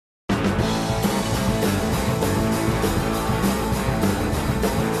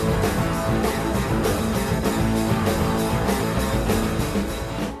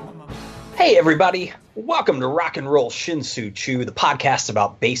Hey everybody, welcome to Rock and Roll Shinsu Chu, the podcast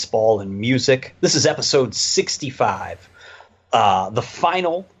about baseball and music. This is episode 65, the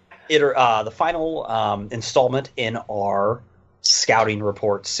final installment in our scouting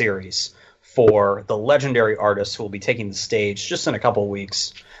report series for the legendary artists who will be taking the stage just in a couple of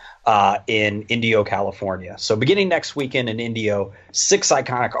weeks in Indio, California. So beginning next weekend in Indio, 6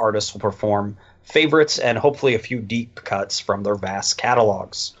 iconic artists will perform favorites and hopefully a few deep cuts from their vast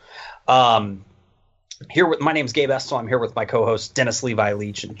catalogs. My name's Gabe Estel. I'm here with my co-hosts Dennis Levi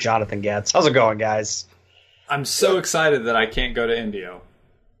Leach and Jonathan Getz. How's it going, guys? I'm so excited that I can't go to Indio.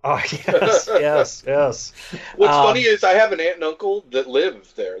 Oh, yes. What's funny is I have an aunt and uncle that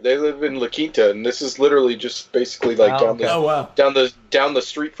live there. They live in La Quinta, and this is literally just basically like down the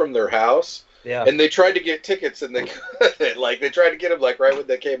street from their house. Yeah. And they tried to get tickets, and they tried to get them like right when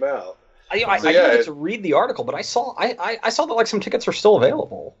they came out. I didn't get to read the article, but I saw that like some tickets are still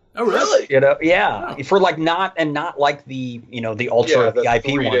available. Oh, really? Yeah, wow. For like not like the the ultra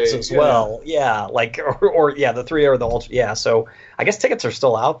VIP ones as well. Yeah, like or the 3 or the ultra. Yeah, so I guess tickets are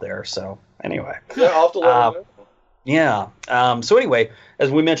still out there. So anyway, yeah, I'll have to let them know. Yeah. So anyway,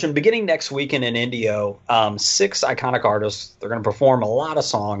 as we mentioned, beginning next weekend in Indio, 6 iconic artists. They're going to perform a lot of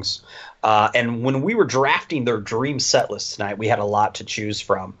songs. And when we were drafting their dream set list tonight, we had a lot to choose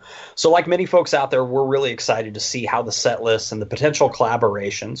from. So like many folks out there, we're really excited to see how the set list and the potential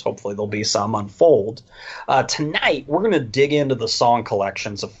collaborations, hopefully there'll be some, unfold. Tonight, we're going to dig into the song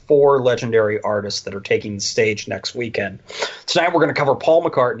collections of 4 legendary artists that are taking the stage next weekend. Tonight, we're going to cover Paul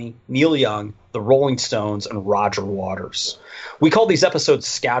McCartney, Neil Young, the Rolling Stones, and Roger Waters. We call these episodes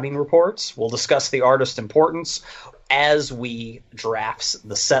scouting reports. We'll discuss the artist's importance as we draft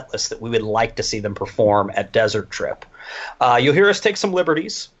the set list that we would like to see them perform at Desert Trip. You'll hear us take some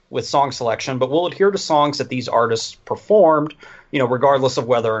liberties with song selection, but we'll adhere to songs that these artists performed, regardless of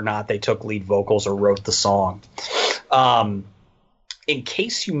whether or not they took lead vocals or wrote the song. In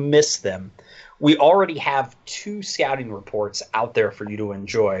case you missed them, we already have 2 scouting reports out there for you to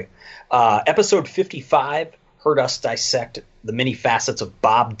enjoy. Episode 55 heard us dissect the many facets of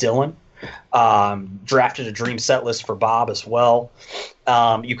Bob Dylan. Drafted a dream set list for Bob as well.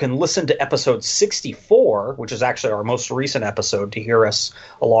 You can listen to episode 64, which is actually our most recent episode, to hear us,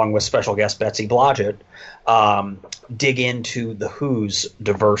 along with special guest Betsy Blodgett, dig into The Who's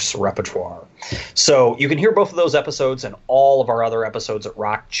diverse repertoire. So you can hear both of those episodes and all of our other episodes at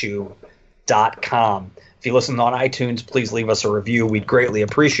rockchew.com. If you listen on iTunes, please leave us a review. We'd greatly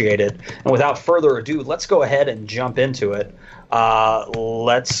appreciate it. And without further ado, let's go ahead and jump into it.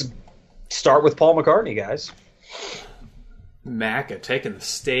 Let's start with Paul McCartney, guys. Macca taking the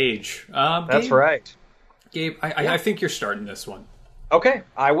stage. That's Gabe, right. Gabe, I think you're starting this one. Okay,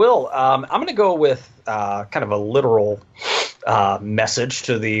 I will. I'm going to go with kind of a literal message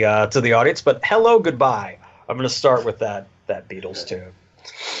to the audience, but hello, goodbye. I'm going to start with that Beatles tune.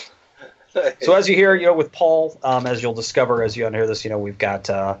 So as you hear, with Paul, as you'll discover as you unhear this, we've got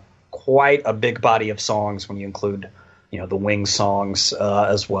quite a big body of songs when you include the Wings songs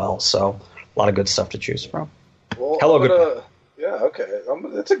as well. So a lot of good stuff to choose from. Well, hello, goodbye. Yeah, okay.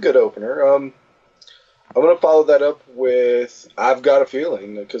 That's a good opener. I'm going to follow that up with I've Got a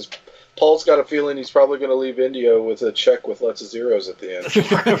Feeling, because Paul's got a feeling he's probably going to leave India with a check with lots of zeros at the end.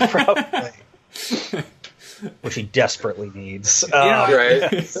 Probably. Which he desperately needs. Right.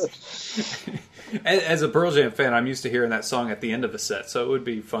 As a Pearl Jam fan, I'm used to hearing that song at the end of a set, so it would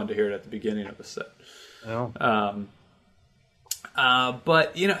be fun to hear it at the beginning of a set. Oh.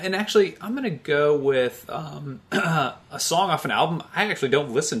 But and actually, I'm going to go with a song off an album I actually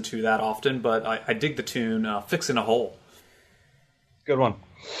don't listen to that often, but I dig the tune "Fixin' a Hole." Good one.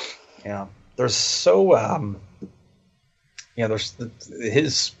 Yeah, there's so there's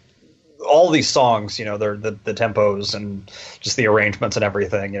his all these songs. They're the tempos and just the arrangements and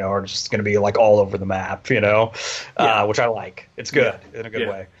everything. Are just going to be like all over the map. Which I like. It's good in a good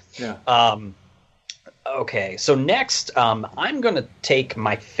way. Yeah. Okay, so next, I'm going to take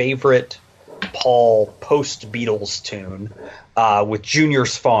my favorite Paul post-Beatles tune with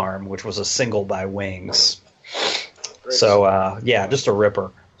Junior's Farm, which was a single by Wings. Great. So, just a ripper.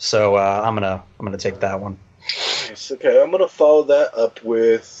 So I'm gonna take that one. Nice. Okay, I'm going to follow that up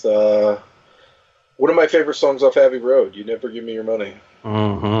with one of my favorite songs off Abbey Road, You Never Give Me Your Money.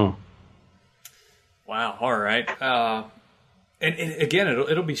 Mm-hmm. Wow, all right. And again,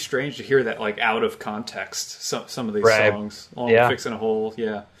 it'll be strange to hear that like out of context. Some of these songs, "Fixing a Hole,"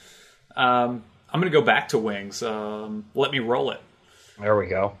 I'm going to go back to Wings. "Let Me Roll It." There we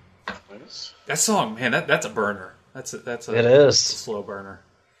go. Nice. That song, man, that's a burner. It is a slow burner.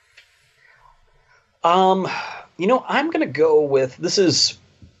 I'm going to go with, this is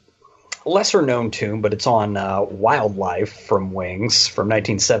lesser known tune, but it's on Wildlife from Wings from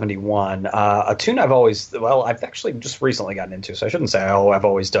 1971. A tune I've actually just recently gotten into, so I shouldn't say, I've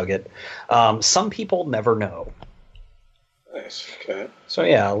always dug it. Some People Never Know. Nice. Okay. So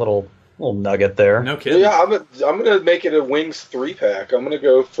yeah, a little nugget there. No kidding. Yeah, I'm gonna make it a Wings 3-pack. I'm gonna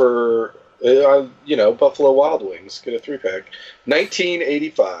go for Buffalo Wild Wings. Get a 3-pack.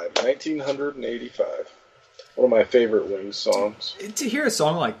 1985. One of my favorite Wings songs. To hear a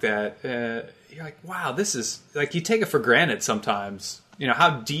song like that, you're like, wow, this is like, you take it for granted sometimes. You know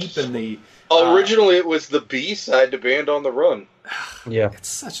how deep in the. Originally, it was the B side to Band on the Run. Yeah, it's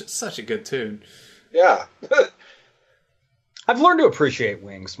such a good tune. Yeah. I've learned to appreciate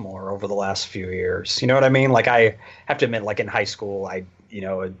Wings more over the last few years. You know what I mean? Like, I have to admit, like in high school,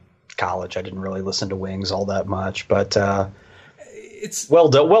 in college, I didn't really listen to Wings all that much, but it's well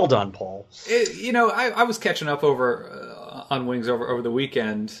done, Paul. I was catching up on Wings over the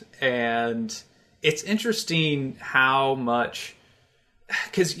weekend, and it's interesting how much,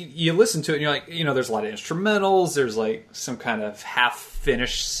 because you listen to it and you're like, there's a lot of instrumentals, there's like some kind of half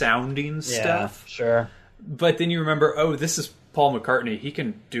finished sounding stuff. Sure. But then you remember, this is Paul McCartney. He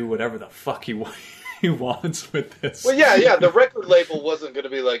can do whatever the fuck he wants with this. Well, yeah. The record label wasn't going to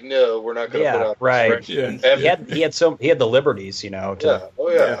be like, no, we're not going to put out this record. Yeah. He had the liberties,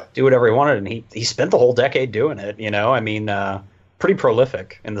 to do whatever he wanted, and he spent the whole decade doing it. I mean, pretty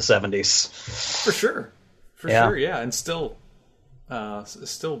prolific in the 70s. For sure. Sure, yeah, and still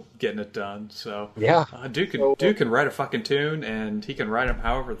getting it done. So yeah, Duke can write a fucking tune, and he can write them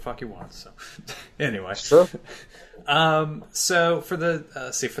however the fuck he wants. So anyway, sure. So for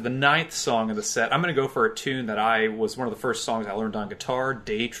the ninth song of the set, I'm going to go for a tune that was one of the first songs I learned on guitar,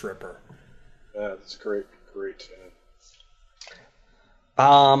 Day Tripper. Yeah, that's great tune.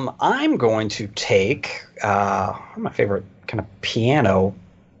 I'm going to take one of my favorite kind of piano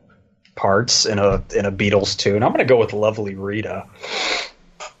parts in a Beatles tune. I'm going to go with Lovely Rita.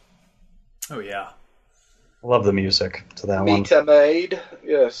 Oh yeah, love the music to that one. Rita Maid,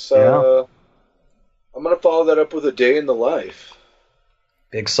 yes. Yeah. I'm going to follow that up with A Day in the Life.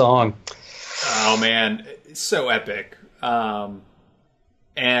 Big song. Oh man, it's so epic. And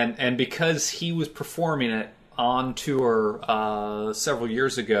because he was performing it on tour several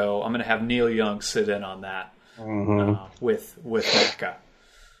years ago, I'm going to have Neil Young sit in on that with Mecca.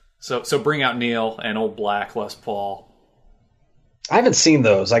 So bring out Neil and Old Black Les Paul. I haven't seen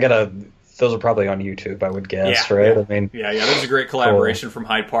those. Those are probably on YouTube, I would guess, right? Yeah. I mean, yeah. There's a great collaboration from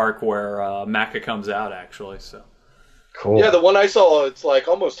Hyde Park where Macca comes out, actually. So cool. Yeah, the one I saw, it's like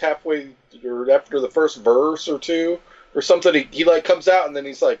almost halfway or after the first verse or two or something. He like comes out and then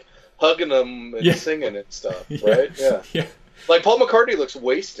he's like hugging them and singing and stuff, right? Yeah. Like Paul McCartney looks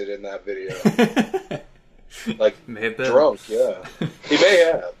wasted in that video, like drunk. Yeah, he may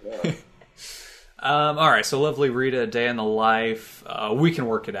have. Yeah. All right, so Lovely Rita, Day in the Life. We can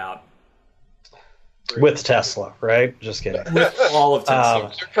work it out. With Tesla, right? Just kidding. With all of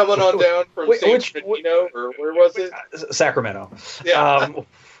Tesla. You're coming on down from San Bernardino, or where was it? Sacramento. Yeah.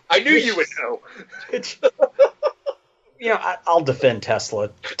 I knew you would know. I'll defend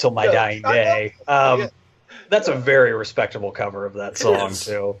Tesla till my dying day. That's a very respectable cover of that song,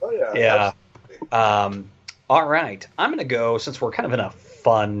 too. Oh, yeah. Yeah. All right. I'm going to go, since we're kind of in a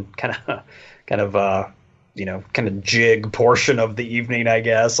fun kind of jig portion of the evening, I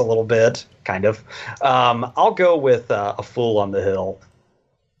guess, a little bit, kind of. I'll go with A Fool on the Hill.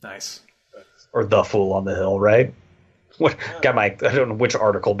 Nice. Or The Fool on the Hill, right? I don't know which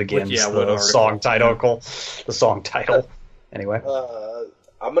article begins the song title. The song title. Anyway.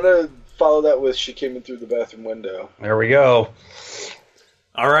 I'm going to follow that with She Came In Through the Bathroom Window. There we go.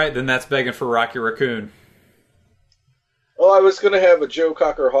 All right, then that's begging for Rocky Raccoon. Oh, I was going to have a Joe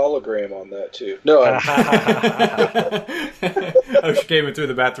Cocker hologram on that, too. No, oh, She Came In Through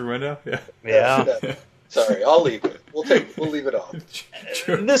the Bathroom Window? Yeah. Sorry, I'll leave it. We'll leave it off.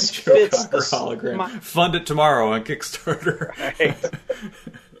 This fits the hologram. Fund it tomorrow on Kickstarter. Right.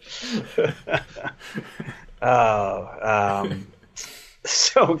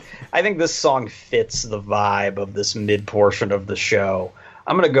 So I think this song fits the vibe of this mid portion of the show.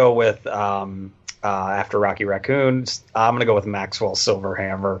 I'm going to go with after Rocky Raccoon. I'm going to go with Maxwell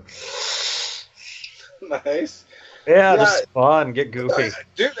Silverhammer. Nice. Yeah, this is fun. Get goofy.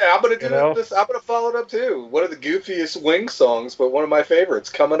 Dude, I'm going to do this. I'm going to follow it up, too. One of the goofiest Wings songs, but one of my favorites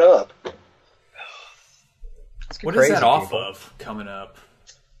coming up. What is that off of coming up?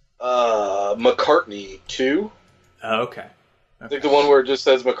 McCartney 2. Oh, okay. I think the one where it just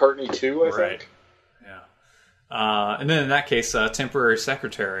says McCartney 2, I think. Yeah. And then in that case, Temporary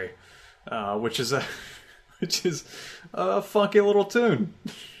Secretary, which is a funky little tune.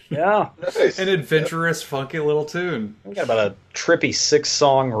 Yeah. Nice. An adventurous, funky little tune. We got about a trippy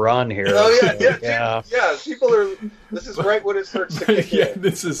 6-song run here. Oh yeah, yeah. People are. This is right when it starts to kick in.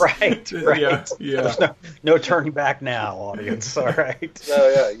 This is Right. Yeah. There's no turning back now, audience. All right. No,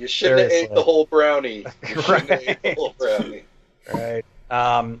 yeah, you shouldn't have ate the whole brownie. Right. Right.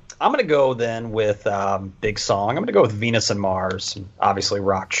 I'm going to go then with big song. I'm going to go with Venus and Mars, and obviously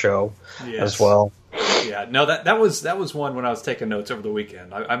Rock Show as well. Yeah, no, that was one when I was taking notes over the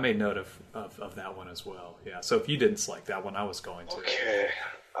weekend. I made note of that one as well. Yeah, so if you didn't select that one, I was going to. Okay,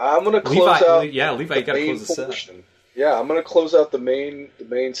 I'm going to close out. Yeah, Levi, you got to close the set. Yeah, I'm going to close out the main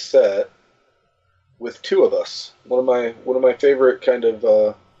set with Two of Us. One of my favorite kind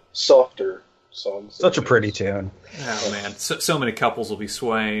of softer songs. Such a pretty tune. Oh man, so many couples will be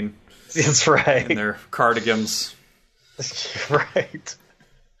swaying. That's right. In their cardigans. Right.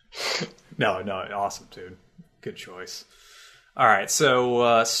 No, awesome, dude. Good choice. All right,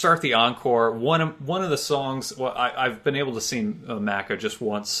 so start the encore. One of the songs. Well, I've been able to sing Macca just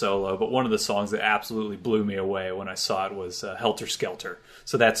once solo, but one of the songs that absolutely blew me away when I saw it was Helter Skelter.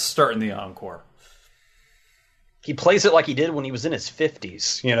 So that's starting the encore. He plays it like he did when he was in his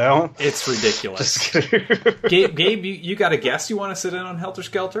 50s, you know? It's ridiculous. Gabe, you got a guess you want to sit in on Helter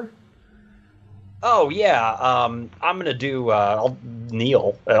Skelter? Oh, yeah. I'm going to do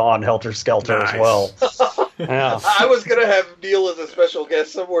Neil on Helter Skelter as well. Yeah. I was going to have Neil as a special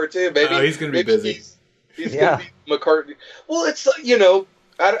guest somewhere, too. Maybe he's going to be busy. He's going to be McCartney. Well, it's,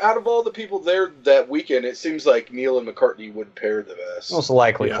 out of all the people there that weekend, it seems like Neil and McCartney would pair the best. Most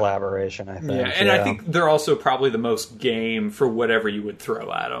likely collaboration, I think. Yeah, and I think they're also probably the most game for whatever you would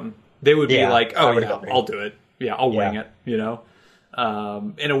throw at them. They would be like, "Oh yeah, I'll do it. Yeah, I'll wing it." You know,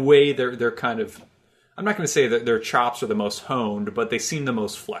 in a way, they're kind of. I'm not going to say that their chops are the most honed, but they seem the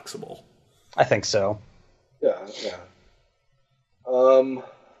most flexible. I think so. Yeah.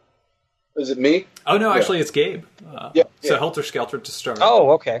 Is it me? Oh, no, actually, it's Gabe. So Helter Skelter to start.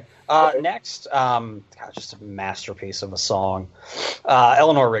 Oh, okay. Next, just a masterpiece of a song.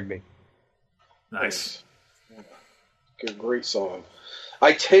 Eleanor Rigby. Nice. Great song.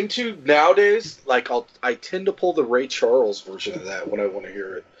 I tend to, nowadays, I tend to pull the Ray Charles version of that when I want to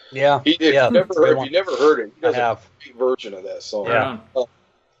hear it. Yeah. If you never heard it, he does a great version of that song. Yeah.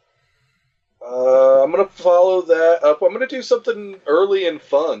 I'm going to follow that up. I'm going to do something early and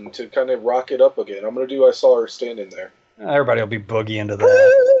fun to kind of rock it up again. I'm going to do I Saw Her Standing There. Everybody will be boogie into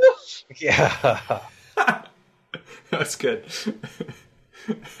that. Yeah. That's good.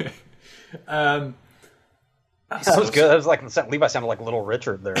 That was good. That was like Levi sounded like Little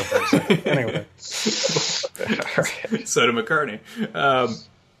Richard there for a second. Anyway. So did McCartney.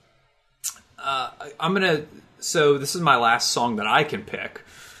 I'm going to... So this is my last song that I can pick.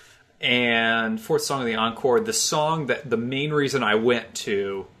 And fourth song of the encore, the song that the main reason I went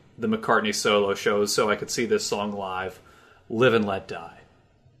to the McCartney solo show is so I could see this song live, Live and Let Die.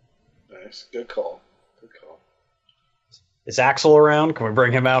 Nice. Good call. Is Axl around? Can we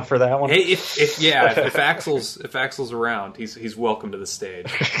bring him out for that one? Hey, if Axl's around, he's welcome to the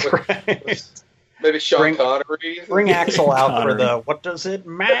stage. Right. Maybe Sean Connery. Bring Axl out for the "What Does It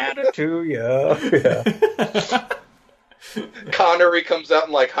Matter to You?" Yeah. Connery comes out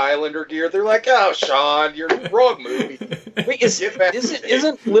in like Highlander gear. They're like, "Oh, Sean, you're in the wrong movie." Wait,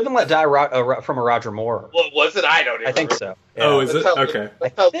 isn't Live and Let Die from a Roger Moore? Well, was it? I don't. I think so. Yeah. Oh, is it? Okay. I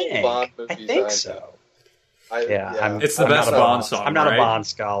think so. It's the best Bond song. I'm not a Bond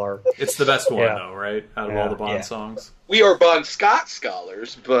scholar. It's the best one, though, right? Out of all the Bond songs. We are Bon Scott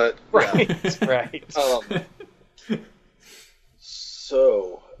scholars, but right.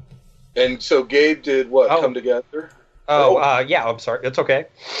 So Gabe did what? Come Together. I'm sorry. It's okay.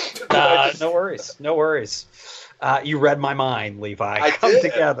 No worries. You read my mind, Levi. Come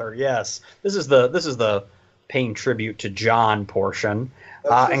Together. Yes. This is the paying tribute to John portion.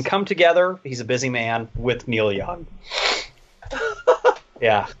 And Come Together, he's a busy man with Neil Young.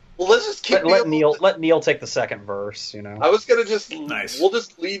 Yeah. Well, let's just keep let Neil take the second verse. You know. I was gonna we'll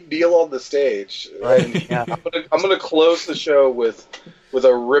just leave Neil on the stage. Right. Yeah. I'm gonna close the show with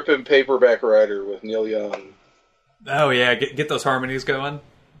a ripping paperback writer with Neil Young. Oh yeah, get those harmonies going.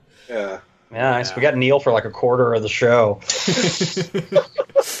 Yeah. Yeah, nice. We got Neil for like a quarter of the show.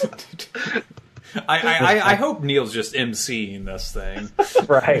 I hope Neil's just emceeing this thing.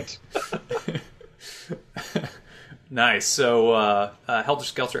 Right. Nice. So, Helter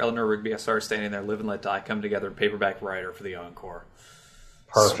Skelter, Eleanor Rigby, I Saw Her Standing There, Live and Let Die, Come Together, paperback writer for the encore.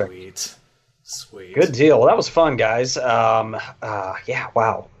 Perfect. Sweet. Good deal. Well, that was fun, guys. Wow.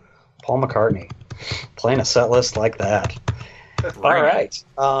 Paul McCartney playing a set list like that. All right.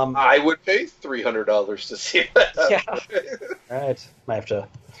 I would pay $300 to see that. Yeah. All right. Might have to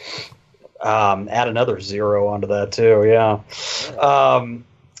add another 0 onto that too. Yeah.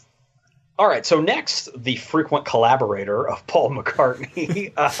 All right. So next, the frequent collaborator of Paul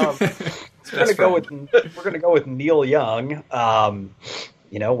McCartney. We're gonna go with Neil Young.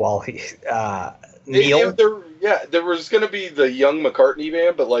 While he Neil. There was gonna be the Young McCartney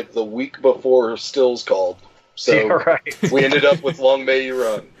band, but like the week before Stills called. So we ended up with Long May You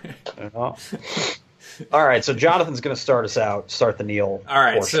Run. All right, so Jonathan's going to start the Neil. All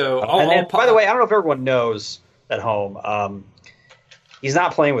right, portion. so by the way, I don't know if everyone knows at home, he's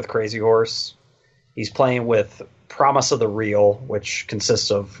not playing with Crazy Horse. He's playing with Promise of the Real, which consists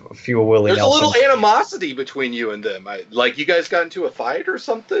of a few Willie Nelson. There's a little animosity between you and them. Like you guys got into a fight or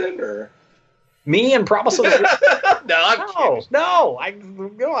something, or... Me and Promise of the Real? No. I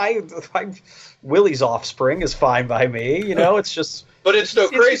Willie's Offspring is fine by me. It's just. But it's no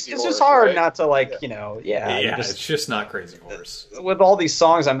Crazy Horse. It's just hard right? not to it's just not Crazy Horse. With all these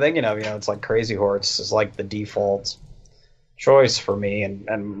songs, I'm thinking of, it's like Crazy Horse is like the default choice for me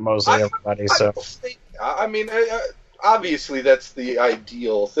and mostly everybody. Obviously that's the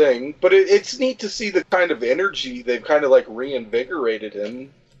ideal thing, but it's neat to see the kind of energy they've kind of like reinvigorated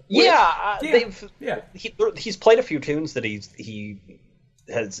him. He's played a few tunes that he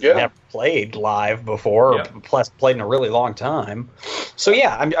has never played live before, or plus played in a really long time. So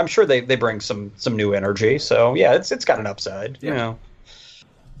I'm sure they bring some new energy. So it's got an upside.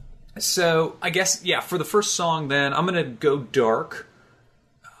 So I guess for the first song, then I'm gonna go dark,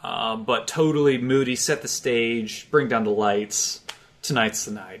 but totally moody. Set the stage, bring down the lights. Tonight's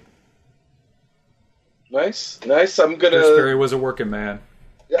the night. Nice. I'm gonna. Chris Berry was a working man.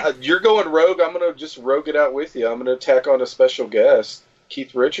 Yeah, you're going rogue. I'm going to just rogue it out with you. I'm going to tack on a special guest,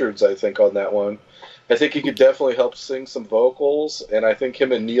 Keith Richards, I think, on that one. I think he could definitely help sing some vocals, and I think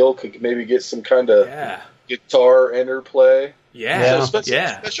him and Neil could maybe get some kind of guitar interplay.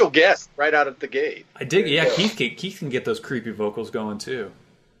 Special guest right out of the gate. I dig it. Yeah, Keith can get those creepy vocals going, too.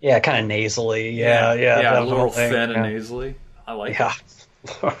 Yeah, kind of nasally. A little thin and nasally. I like it.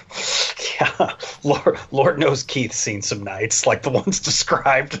 Yeah, Lord knows Keith's seen some nights like the ones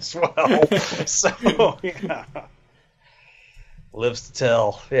described as well. So lives to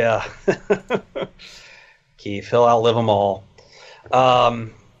tell. Yeah, Keith, he'll outlive them all.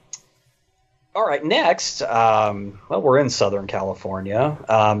 All right, next. We're in Southern California,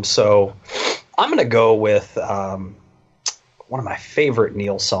 so I'm going to go with one of my favorite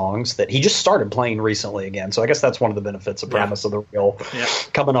Neil songs that he just started playing recently again. So I guess that's one of the benefits of Promise of the Real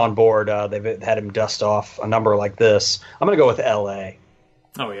coming on board. They've had him dust off a number like this. I'm going to go with L.A.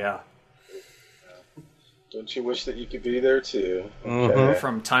 Oh, yeah. Don't you wish that you could be there, too? Mm-hmm. Okay.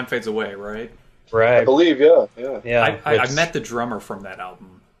 From Time Fades Away, right? Right. I believe, yeah. I met the drummer from that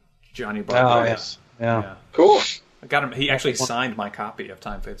album, Johnny Barnes. Oh, yeah. Cool. I got him. He actually signed my copy of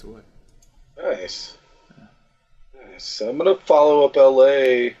Time Fades Away. Nice. So I'm going to follow up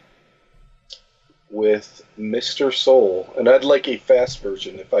LA with Mr. Soul, and I'd like a fast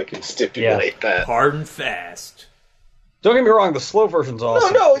version if I can stipulate that. Hard and fast. Don't get me wrong, the slow version's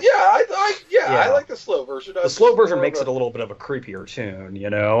awesome. I like the slow version. The slow version makes it a little bit of a creepier tune,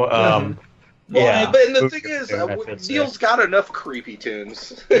 but the thing is, Neil's got enough creepy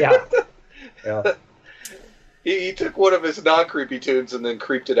tunes. Yeah. He took one of his non-creepy tunes and then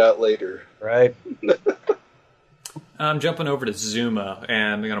creeped it out later. Right. I'm jumping over to Zuma,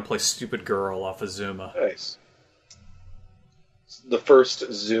 and I'm going to play Stupid Girl off of Zuma. Nice. The first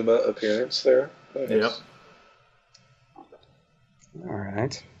Zuma appearance there. Nice. Yep. All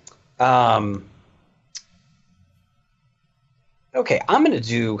right. Okay, I'm going to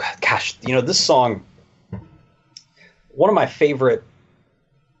do... Gosh, this song... One of my favorite,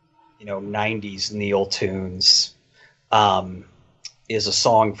 90s Neil tunes... is a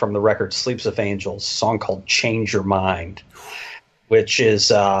song from the record Sleeps with Angels, a song called Change Your Mind, which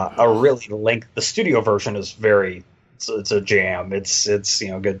is a really the studio version is it's a jam. It's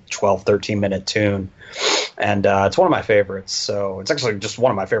a good 12, 13-minute tune. And it's one of my favorites. So it's actually just one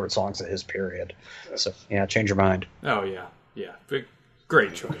of my favorite songs of his period. So Change Your Mind. Oh, yeah.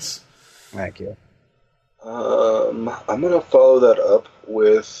 Great choice. Thank you. I'm going to follow that up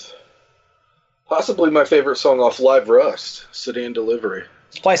with... possibly my favorite song off Live Rust, Sedan Delivery.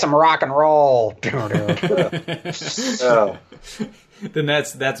 Let's play some rock and roll. Oh. Then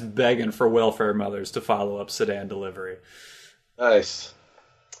that's begging for welfare mothers to follow up Sedan Delivery. Nice.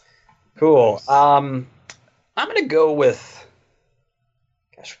 Cool. I'm going to go with,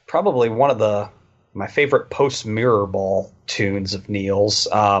 probably one of my favorite post Mirrorball tunes of Neil's.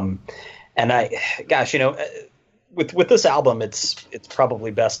 And with this album, it's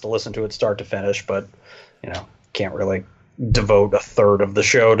probably best to listen to it start to finish, but can't really devote a third of the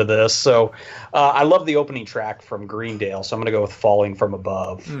show to this. So I love the opening track from Greendale, so I'm going to go with Falling from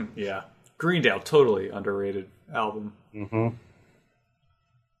Above. Yeah. Greendale, totally underrated album. Mm-hmm.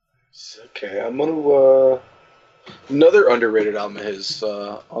 Okay, I'm going to... another underrated album is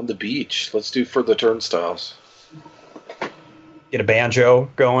On the Beach. Let's do For the Turnstiles. Get a banjo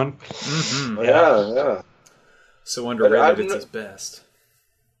going. Mm-hmm. Yeah. So underrated, it's his best.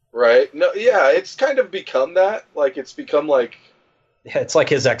 Right. No, yeah, it's kind of become that. Like, it's become like... Yeah, it's like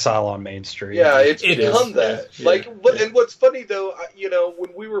his Exile on Main Street. Yeah, it's become that. Yeah. Like, and what's funny, though,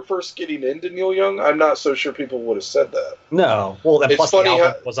 when we were first getting into Neil Young, I'm not so sure people would have said that. No. Well, and It's plus funny the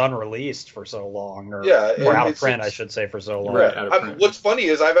album was unreleased for so long. Or out of print, I should say, for so long. Right. What's funny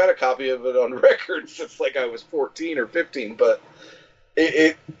is I've had a copy of it on record since, like, I was 14 or 15, but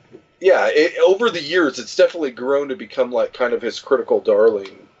over the years, it's definitely grown to become, like, kind of his critical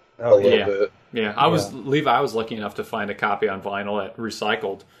darling a little bit. Yeah, I was lucky enough to find a copy on vinyl at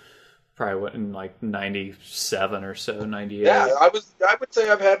Recycled, probably in like 97 or so, 98. Yeah, I would say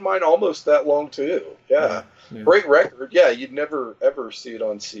I've had mine almost that long too. Yeah. Great record. Yeah, you'd never ever see it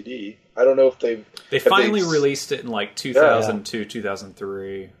on CD. I don't know if they finally released it in like 2002,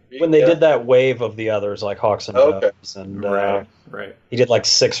 2003. When they did that wave of the others, like Hawks and Doves, and right. He did like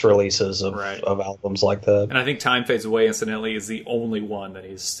 6 releases of albums like that. And I think Time Fades Away, incidentally, is the only one that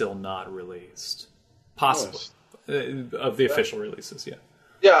he's still not released, possibly of the official releases. Yeah.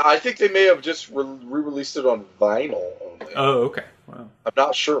 Yeah, I think they may have just re-released it on vinyl only. Oh, okay. Wow. I'm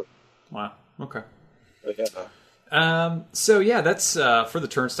not sure. Wow. Okay. But yeah. So yeah, that's For the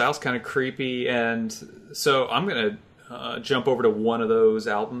Turnstiles, kind of creepy, and so I'm gonna jump over to one of those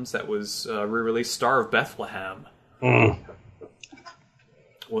albums that was re-released, Star of Bethlehem.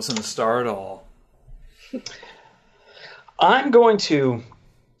 Wasn't a star at all. I'm going to,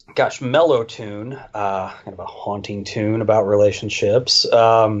 mellow tune, kind of a haunting tune about relationships,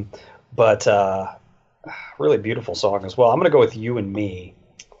 but really beautiful song as well. I'm going to go with You and Me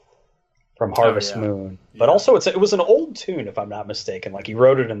from Harvest Moon. But also it was an old tune, if I'm not mistaken. Like, he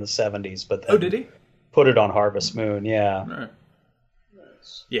wrote it in the 70s, but then did he? Put it on Harvest Moon, yeah. Right.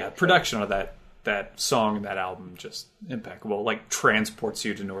 Yeah, production of that song and that album, just impeccable. Like, transports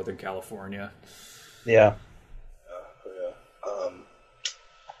you to Northern California. Yeah. I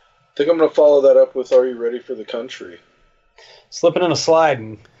think I'm going to follow that up with Are You Ready for the Country? Slipping in a slide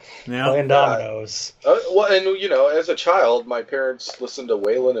and playing dominoes. And, as a child, my parents listened to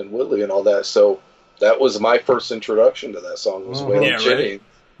Waylon and Woodley and all that, so that was my first introduction to that song, was Waylon Jennings.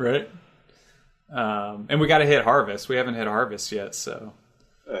 Right. And we got to hit Harvest. We haven't hit Harvest yet, so...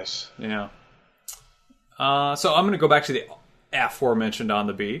 Nice. Yeah. So I'm going to go back to the aforementioned On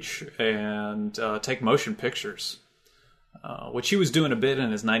the Beach and take Motion Pictures, which he was doing a bit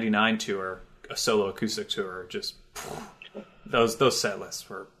in his 99 tour, a solo acoustic tour. Just those set lists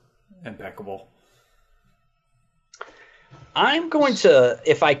were impeccable. I'm going to,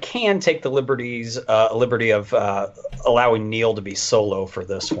 if I can, take the liberty of allowing Neil to be solo for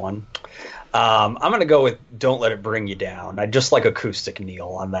this one. I'm going to go with Don't Let It Bring You Down. I just like acoustic Neil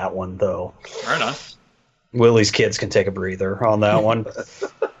on that one, though. Right on. Willie's kids can take a breather on that one.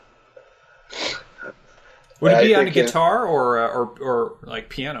 Would it be on a guitar or like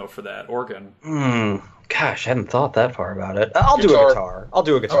piano for that, organ? Gosh, I hadn't thought that far about it. I'll do a guitar. I'll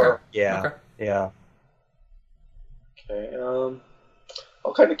do a guitar. Yeah. Okay. Yeah. Okay.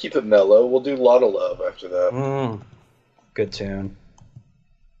 I'll kind of keep it mellow. We'll do Lot of Love after that. Good tune.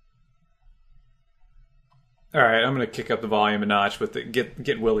 All right, I'm going to kick up the volume a notch with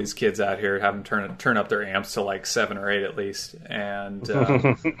get Willie's kids out here, have them turn up their amps to like 7 or 8 at least, and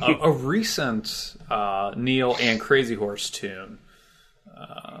a recent Neil and Crazy Horse tune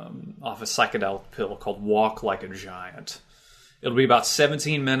off a psychedelic pill called "Walk Like a Giant." It'll be about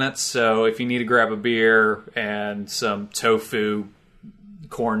 17 minutes, so if you need to grab a beer and some tofu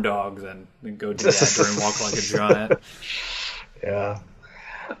corn dog, then go do that during "Walk Like a Giant." Yeah.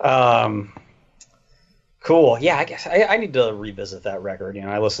 Cool. Yeah, I guess I need to revisit that record.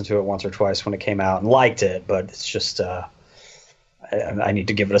 I listened to it once or twice when it came out and liked it, but it's just I need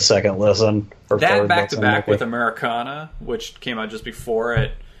to give it a second listen. That back to back with Americana, which came out just before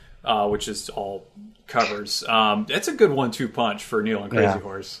it, which is all covers. It's a good 1-2 punch for Neil and Crazy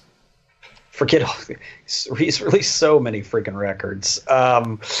Horse. He's released so many freaking records.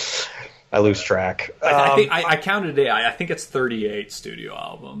 I lose track. I counted it. I think it's 38 studio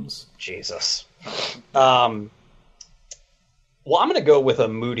albums. Jesus. Well, I'm going to go with a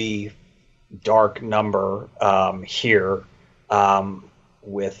moody, dark number here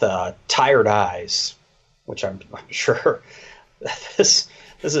with Tired Eyes which I'm sure this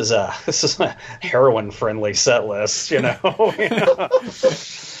is a heroin friendly set list, you know.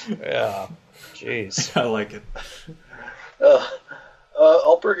 Yeah, jeez, I like it.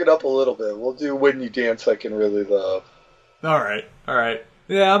 I'll bring it up a little bit. We'll do "When You Dance I Can Really Love." All right.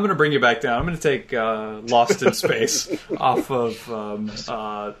 Yeah, I'm going to bring you back down. I'm going to take "Lost in Space" off of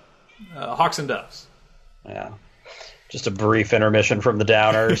Hawks and Doves. Yeah. Just a brief intermission from the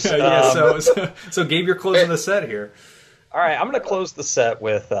Downers. So Gabe, you're closing the set here. All right, I'm going to close the set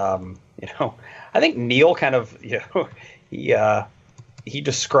with, I think Neil kind of, he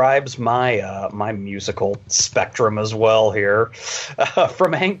describes my my musical spectrum as well here,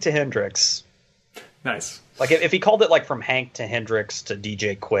 from Hank to Hendrix. Nice. Like if he called it like from Hank to Hendrix to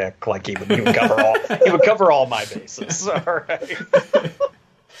DJ Quick, like he would cover all my bases. All right.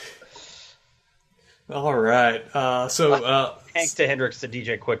 All right. Hank to Hendrix to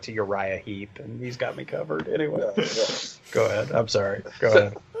DJ Quick to Uriah Heep, and he's got me covered. Anyway, Go ahead. I'm sorry. Go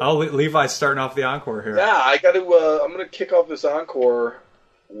ahead. Oh, Levi's starting off the encore here. Yeah, I got to. I'm going to kick off this encore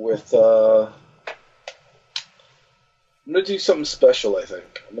with. I'm going to do something special. I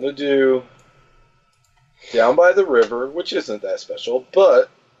think I'm going to do "Down by the River," which isn't that special, but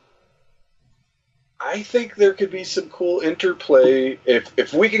I think there could be some cool interplay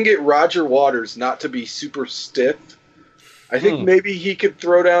if we can get Roger Waters not to be super stiff. I think maybe he could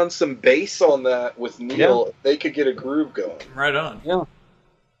throw down some bass on that with Neil. Yeah. They could get a groove going. Right on. Yeah.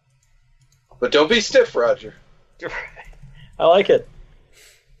 But don't be stiff, Roger. I like it.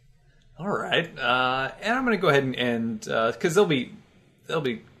 All right. And I'm going to go ahead and because they'll be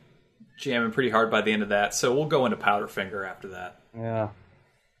jamming pretty hard by the end of that, so we'll go into Powderfinger after that. Yeah.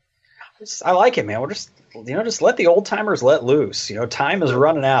 I like it, man. We're just let the old timers let loose. Time is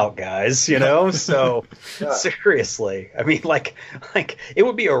running out, guys. So seriously, I mean, like it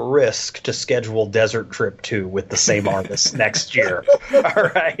would be a risk to schedule Desert Trip 2 with the same artist next year. All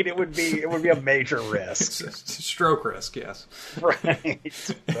right, it would be a major risk. Stroke risk, yes.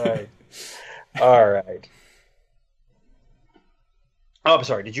 Right. All right. Oh, I'm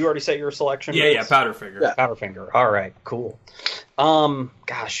sorry. Did you already say your selection? Yeah, Powderfinger. Yeah. Powderfinger. All right, cool.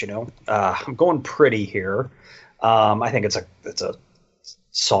 Gosh, I'm going pretty here. I think it's a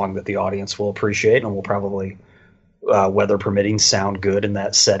song that the audience will appreciate and will probably, weather permitting, sound good in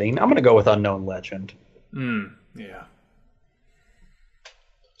that setting. I'm going to go with Unknown Legend. Yeah.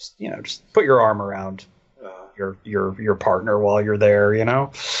 Just put your arm around your partner while you're there. I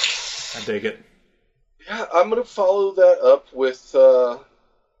dig it. Yeah, I'm going to follow that up with, I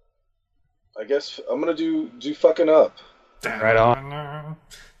guess I'm going to do Fucking Up. Right on.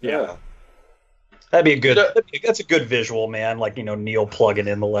 Yeah. That'd be that's a good visual, man. Like, Neil plugging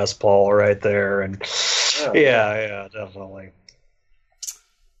in the Les Paul right there. And yeah, definitely.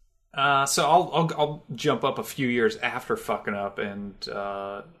 So I'll jump up a few years after Fucking Up and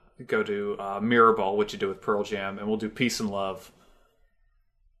go to Mirrorball, which you do with Pearl Jam, and we'll do Peace and Love.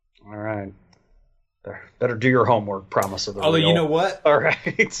 All right. Better do your homework, promise of the Although, real. you know what? All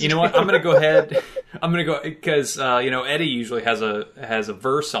right. You know what? I'm going to go ahead. I'm going to go because Eddie usually has a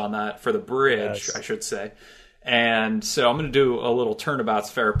verse on that for the bridge, yes. I should say. And so I'm going to do a little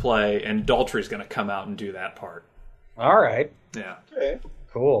Turnabout's Fair Play, and Daltrey's going to come out and do that part. All right. Yeah. Okay.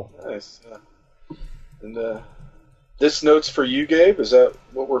 Cool. Nice. And this note's for you, Gabe. Is that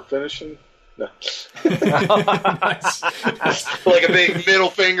what we're finishing? No. Nice. Like a big middle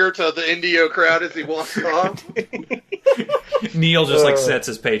finger to the Indio crowd as he walks off. Neil just sets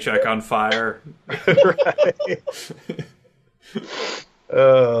his paycheck on fire. Right.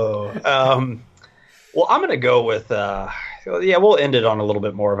 Well, I'm going to go with we'll end it on a little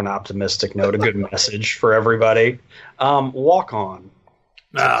bit more of an optimistic note, a good message for everybody. Walk On.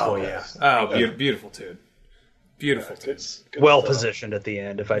 Oh, yeah. Oh, beautiful tune. Beautiful. Good well positioned at the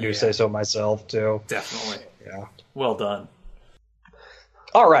end, if I do say so myself, too. Definitely. Yeah. Well done.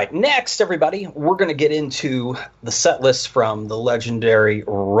 All right. Next, everybody, we're going to get into the set list from the legendary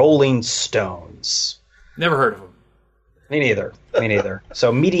Rolling Stones. Never heard of them. Me neither.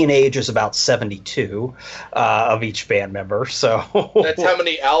 So median age is about 72 of each band member. So that's how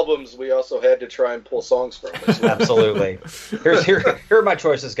many albums we also had to try and pull songs from. Absolutely. Here are my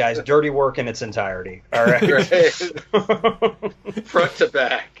choices, guys. Dirty Work in its entirety. All right. Front to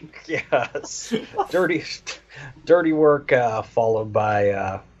back. Yes. Dirty Work followed by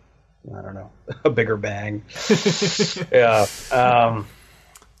I don't know, a Bigger Bang. Yeah.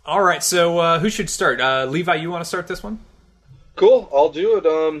 All right. So who should start? Levi, you want to start this one? Cool, I'll do it.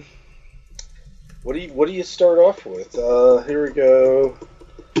 What do you start off with? Here we go.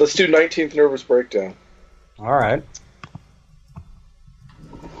 Let's do 19th Nervous Breakdown. All right.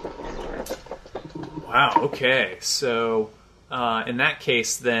 Wow. Okay. So in that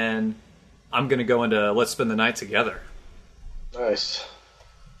case, then I'm going to go into "Let's Spend the Night Together." Nice.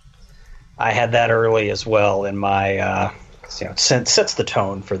 I had that early as well in my. Sets the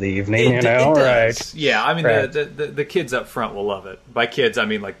tone for the evening. It does. Right? Yeah. I mean, right. the kids up front will love it. By kids, I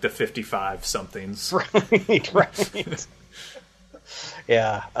mean like the 55 somethings. Right.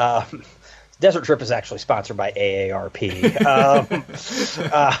 Yeah. Desert Trip is actually sponsored by AARP.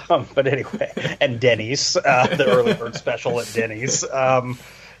 But anyway, and Denny's, the early bird special at Denny's.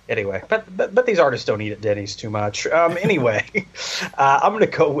 Anyway, but these artists don't eat at Denny's too much. Anyway, I'm going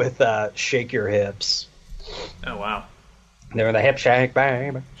to go with Shake Your Hips. Oh, wow. They're the hip shake,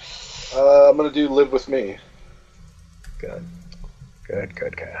 baby. I'm going to do Live With Me. Good.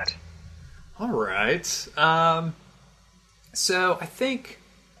 All right. So I think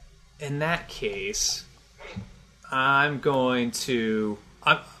in that case, I'm going to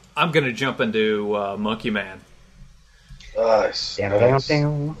jump into Monkey Man. Nice.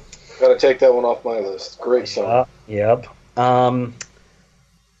 Down. Got to take that one off my list. Great song. Yep. I'm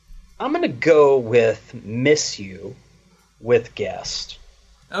going to go with Miss You with Guest.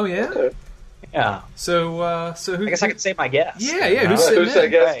 Oh, yeah? Okay. Yeah. So who? I guess I could say my guess. Yeah. Who's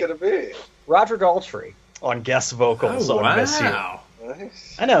that guess going to be? Roger Daltrey on guest vocals on Miss You.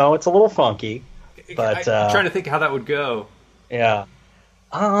 Nice. I know, it's a little funky, but... I'm trying to think how that would go. Yeah.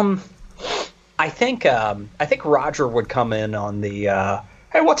 I think Roger would come in on the...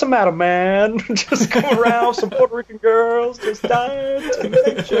 Hey, what's the matter, man? Just come around, some Puerto Rican girls, just dying to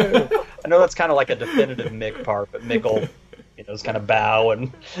meet you. I know that's kind of like a definitive Mick part, but Mick will, just kind of bow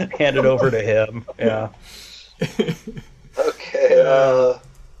and hand it over to him. Yeah. Okay.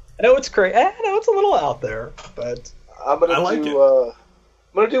 I know it's crazy. I know it's a little out there, but I'm gonna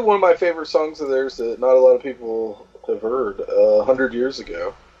do one of my favorite songs of theirs that not a lot of people have heard. 100 Years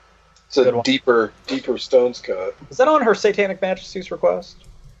Ago. It's a deeper Stones cut. Is that on Her Satanic Majesty's Request?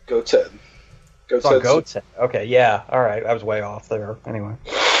 Go Ted. Go Ted. Okay, yeah. All right. I was way off there. Anyway.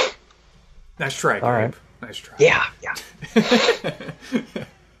 Nice try, Gabe. All right. Nice try. Yeah.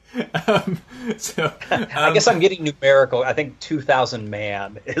 I guess I'm getting numerical. I think 2000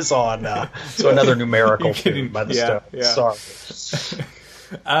 Man is on, so another numerical tune by the Stones. Yeah. Sorry.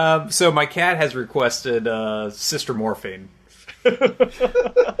 So my cat has requested Sister Morphine.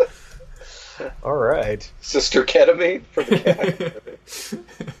 All right. Sister Ketamine for the cat.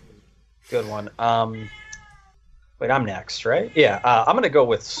 Good one. Wait, I'm next, right? Yeah. I'm going to go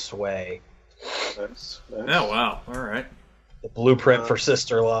with Sway. Nice. Oh, wow. All right. The blueprint for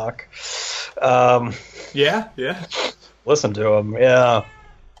Sister Lock. Yeah. Listen to him. Yeah.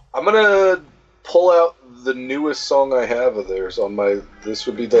 I'm going to pull out the newest song I have of theirs on my... This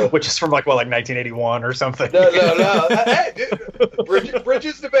would be the... Which is from, like 1981 or something. No. Hey, dude,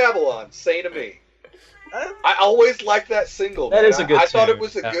 Bridges to Babylon, Say to Me. I always liked that single. That is a good tune. I thought it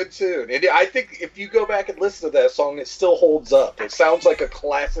was a good tune. And I think if you go back and listen to that song, it still holds up. It sounds like a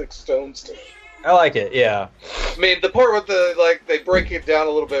classic Stones tune. I like it, yeah. I mean, the part with the, they break it down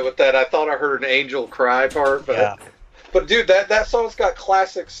a little bit with that, I thought I heard an angel cry part, but... Yeah. But dude, that song's got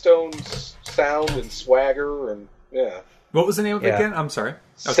classic Stones sound and swagger, and yeah. What was the name of it again? I'm sorry.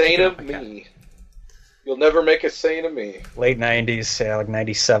 Saint of Me. You'll never make a saint of me. Late 90s, yeah,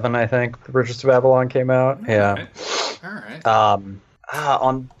 97, I think. The Bridges to Babylon came out. Yeah. All right.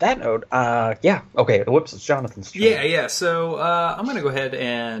 On that note, yeah. Okay, whoops, it's Jonathan's turn. Yeah. So I'm going to go ahead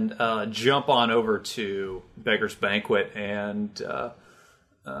and jump on over to Beggar's Banquet and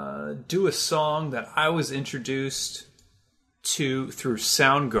do a song that I was introduced to through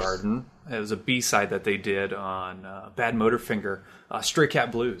Soundgarden. It was a B-side that they did on Bad Motorfinger, Stray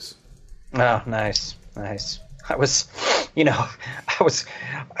Cat Blues. Oh, nice. I was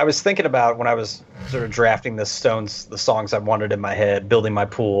thinking about when I was sort of drafting the songs I wanted in my head, building my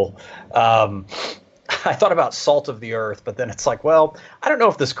pool. I thought about Salt of the Earth, but then it's like, well, I don't know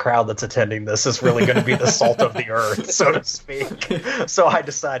if this crowd that's attending this is really going to be the salt of the earth, so to speak. So I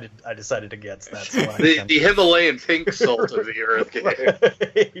decided against that selection. The Himalayan pink salt of the earth.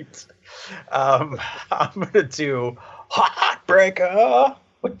 Right. I'm going to do Heartbreaker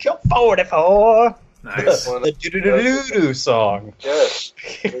with your 44. Nice. The do-do-do-do-do song. Yes.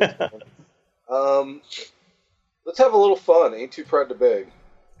 Let's have a little fun. Ain't Too Proud to Beg.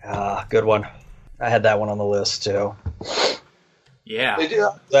 Good one. I had that one on the list too. Yeah.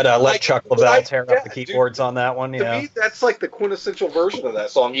 Let Chuck Leavell tear up the keyboards on that one. To me, that's like the quintessential version of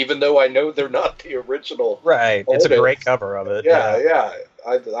that song, even though I know they're not the original. Right. It's a great cover of it. Yeah.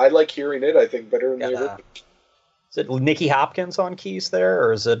 I like hearing it, I think, better than the original. Is it Nicky Hopkins on keys there,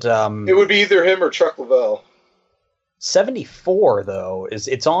 or is it... It would be either him or Chuck Leavell. 74 though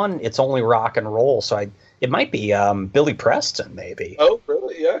it's on It's Only Rock and Roll, so it might be Billy Preston maybe. Oh,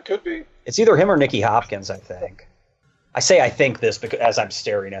 really? Yeah, it could be. It's either him or Nicky Hopkins, I think. I think this because as I'm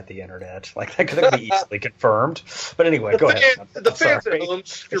staring at the internet, like that could be easily confirmed. But anyway, go ahead. The fans at home,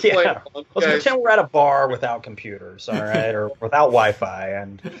 you're playing along, let's pretend we're at a bar without computers, all right, or without Wi-Fi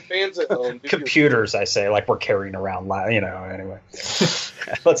and fans at home. Computers, I say, like we're carrying around, Anyway,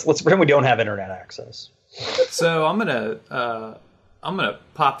 let's pretend we don't have internet access. So I'm gonna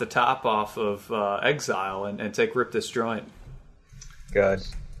pop the top off of Exile and take Rip This Joint. Good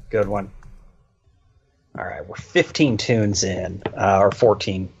one. All right, we're 15 tunes in, or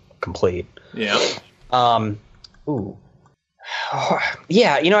 14 complete. Yeah. Ooh.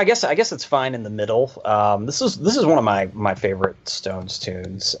 Yeah, I guess it's fine in the middle. This is one of my favorite Stones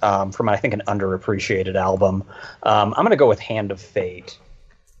tunes from I think an underappreciated album. I'm gonna go with Hand of Fate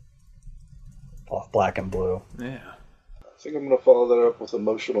off Black and Blue. Yeah. I think I'm gonna follow that up with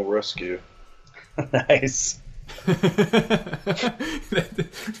Emotional Rescue. Nice. I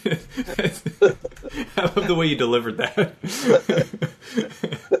love the way you delivered that.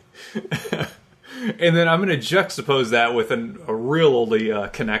 And then I'm going to juxtapose that with a real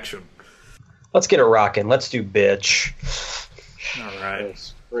oldie connection. Let's get it rocking. Let's do Bitch. All right.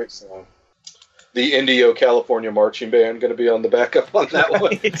 Yes, great song. The Indio California Marching Band going to be on the backup on that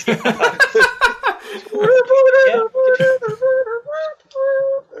one.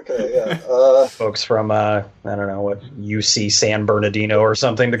 Okay, yeah. Folks from I don't know what UC San Bernardino or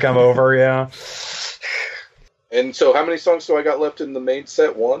something to come over, yeah. And so, how many songs do I got left in the main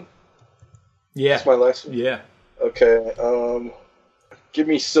set? One. Yeah, that's my last one. Yeah. Okay. Give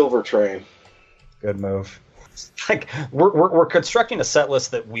me Silver Train. Good move. Like we're constructing a set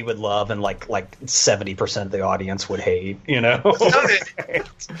list that we would love and like 70% of the audience would hate, If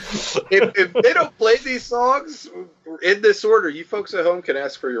they don't play these songs in this order, you folks at home can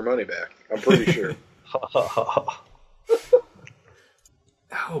ask for your money back. I'm pretty sure. Oh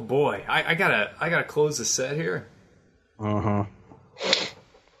boy, I gotta close the set here. Tough.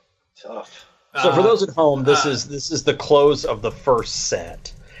 So for those at home, this is the close of the first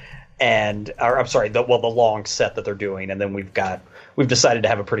set. The long set that they're doing, and then we've decided to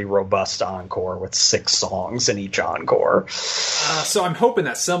have a pretty robust encore with 6 songs in each encore. So I'm hoping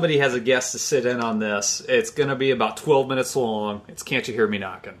that somebody has a guest to sit in on this. It's going to be about 12 minutes long. It's Can't You Hear Me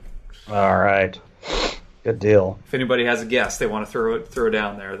Knocking? All right, good deal. If anybody has a guest they want to throw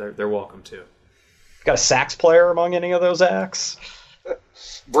down there, they're welcome to. Got a sax player among any of those acts?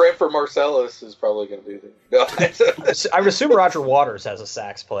 Branford Marsalis is probably going to be there. No. I would assume Roger Waters has a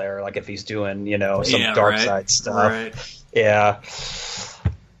sax player, like if he's doing, some dark side stuff. Right. Yeah.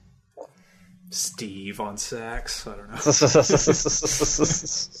 Steve on sax. I don't know.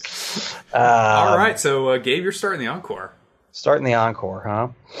 All right, so Gabe, you're starting the encore. Starting the encore, huh?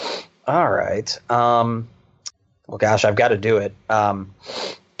 All right. Well, gosh, I've got to do it.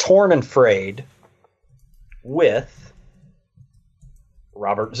 Torn and Frayed with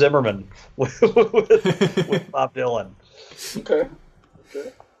Robert Zimmerman with Bob Dylan. Okay.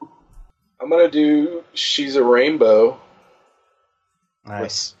 I'm going to do She's a Rainbow.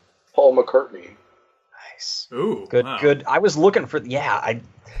 Nice. Paul McCartnney. Nice. Ooh. Good, wow. Good. I was looking for, I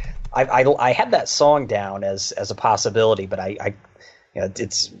had that song down as a possibility, but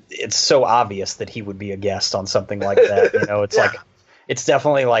it's so obvious that he would be a guest on something like that. It's like, it's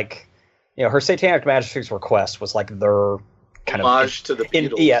definitely like, Her Satanic Majesty's Request was like their kind homage to the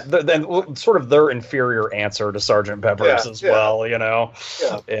Beatles. Sort of their inferior answer to Sgt. Pepper's as well, Yeah.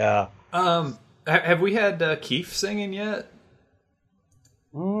 Have we had Keith singing yet?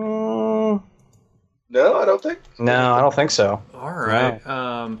 No, I don't think. No, I don't think so. All right.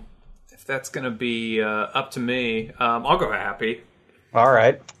 No. If that's going to be up to me, I'll go Happy. All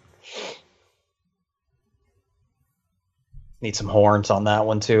right. Need some horns on that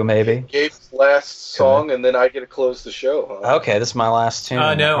one too, maybe. Gabe's last song, and then I get to close the show. Huh? Okay, this is my last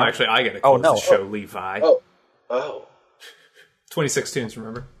tune. No, actually, I get to close the show, Levi. Oh. 26 tunes,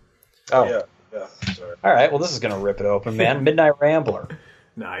 remember? Oh. Yeah. Sorry. All right, well, this is going to rip it open, man. Midnight Rambler.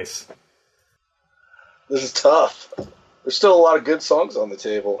 Nice. This is tough. There's still a lot of good songs on the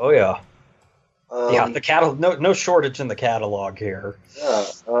table. Oh, yeah. The no shortage in the catalog here. Yeah.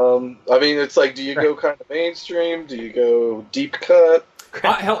 I mean, it's like, do you go kind of mainstream? Do you go deep cut?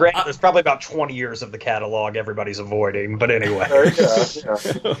 Granted, there's probably about 20 years of the catalog everybody's avoiding, but anyway.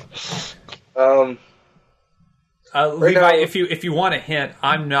 Levi, now, if you want a hint,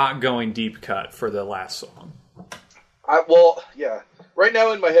 I'm not going deep cut for the last song. Right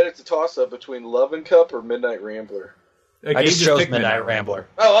now in my head, it's a toss-up between Love and Cup or Midnight Rambler. I just chose Midnight Rambler.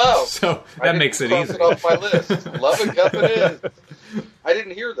 Oh, so that makes it easy. It off my list. Love and Cup it is. I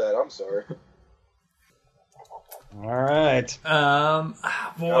didn't hear that. I'm sorry. All right.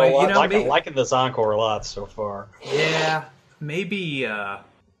 Boy, I'm liking this encore a lot so far. Yeah, maybe the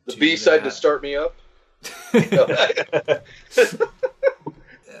B-side to Start Me Up.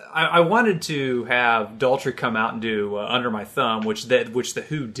 I wanted to have Daltrey come out and do Under My Thumb, which the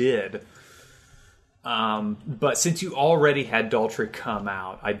Who did. But since you already had Daltrey come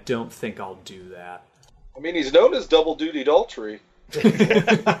out, I don't think I'll do that. I mean, he's known as Double Duty Daltrey.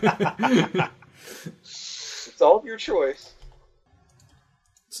 It's all your choice.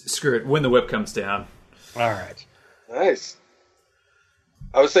 Screw it. When the Whip Comes Down. All right. Nice.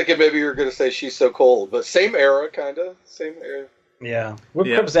 I was thinking maybe you were going to say She's So Cold, but same era, kind of. Same era. Yeah.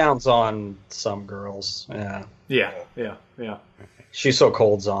 Whip Comes Down's on Some Girls. Yeah. Yeah. She's So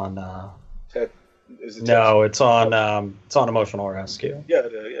Cold's on... No, it's on Emotional Rescue. Yeah.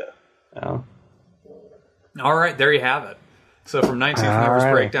 Oh. All right, there you have it. So from 19th Members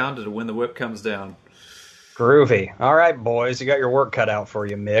Breakdown to When the Whip Comes Down. Groovy. All right, boys, you got your work cut out for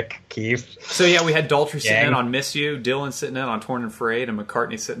you, Mick, Keith. So yeah, we had Daltrey sitting in on Miss You, Dylan sitting in on Torn and Frayed, and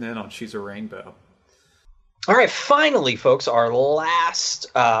McCartney sitting in on She's a Rainbow. All right, finally, folks, our last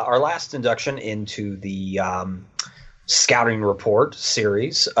induction into the Scouting Report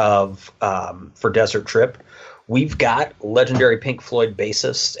series of for Desert Trip. We've got legendary Pink Floyd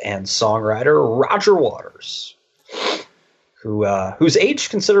bassist and songwriter Roger Waters, who's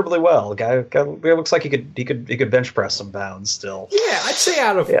aged considerably well. The guy looks like he could bench press some pounds still. Yeah, I'd say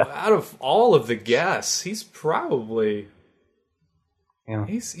out of all of the guests, he's probably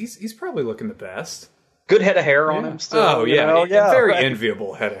he's probably looking the best. Good head of hair on him still. Oh yeah, very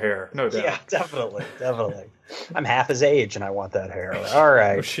enviable head of hair, no doubt. Yeah, definitely. I'm half his age and I want that hair. All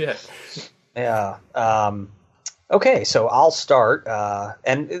right. Oh shit. Yeah. Okay, so I'll start.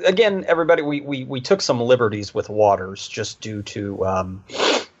 And again, everybody, we took some liberties with Waters just due to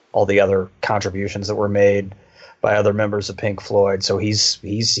all the other contributions that were made by other members of Pink Floyd. So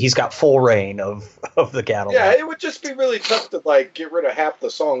he's got full reign of the catalog. Yeah, it would just be really tough to get rid of half the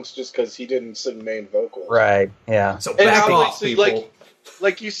songs just because he didn't sing main vocals. Right. Yeah. So back off, people.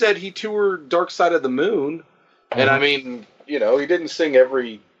 Like you said, he toured Dark Side of the Moon, and I mean, he didn't sing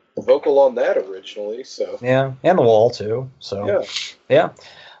every vocal on that originally, so yeah, and The Wall too. So yeah.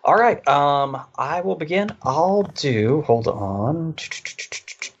 All right. I will begin. Hold on.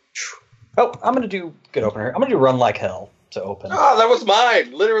 Oh, I'm gonna do good opener. I'm gonna do Run Like Hell to open. Oh, that was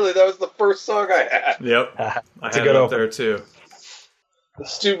mine. Literally, that was the first song I had. Yep, I had it up there too.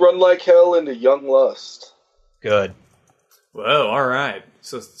 Let's do Run Like Hell into Young Lust. Good. Whoa, all right.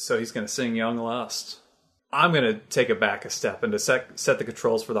 So he's gonna sing Young Lust. I'm going to take it back a step and to set the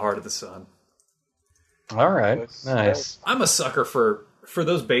controls for The Heart of the Sun. All right. Nice. I'm a sucker for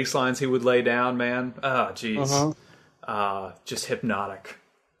those bass lines he would lay down, man. Oh, jeez. Just hypnotic.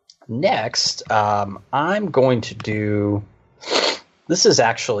 Next, I'm going to do... This is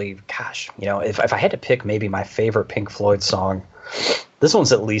actually, if I had to pick maybe my favorite Pink Floyd song, this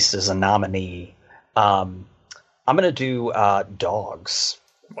one's at least as a nominee. I'm going to do Dogs.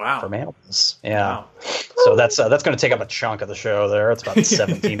 Wow. From Animals. Yeah. Wow. So that's going to take up a chunk of the show there. It's about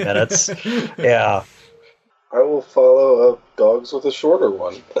 17 minutes. Yeah. I will follow up Dogs with a shorter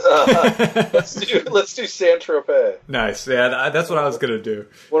one. Let's do Saint-Tropez. Nice. Yeah, that's what I was going to do.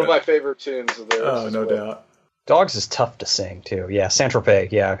 One of my favorite tunes of theirs. Oh, no doubt. Dogs is tough to sing too. Yeah,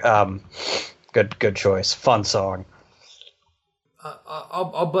 Saint-Tropez. Yeah. Good choice. Fun song.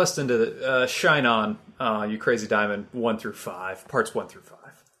 I'll bust into the Shine On, You Crazy Diamond, 1 through 5, parts 1 through 5.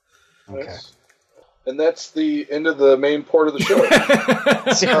 Okay. Nice. And that's the end of the main part of the show.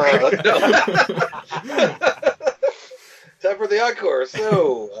 Time for the encore.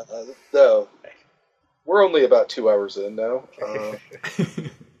 So, we're only about 2 hours in now. A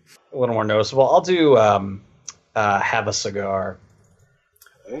little more noticeable. I'll do Have a Cigar.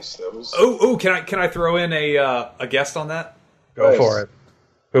 Nice. That was. Oh! Can I throw in a guest on that? Go for it.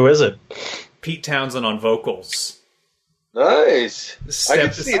 Who is it? Pete Townsend on vocals. Nice. I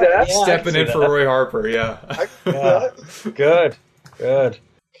can see that. Stepping in for Roy Harper, yeah. Good.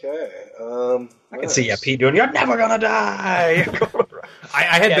 Okay. I can see Pete doing You're Never Gonna Die. I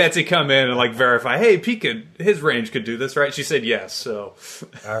had Betsy come in and verify, hey, Pete his range could do this, right? She said yes, so.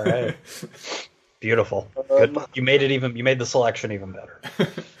 All right. Beautiful. Good. You made the selection even better.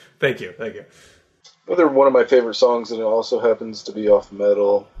 Thank you. Another one of my favorite songs, and it also happens to be off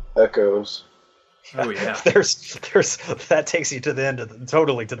Metal, Echoes. Oh yeah. There's that takes you to the end of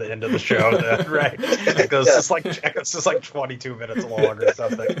the show, then, right? It goes just like 22 minutes long or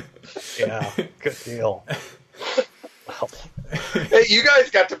something. Yeah, good deal. Well, hey, you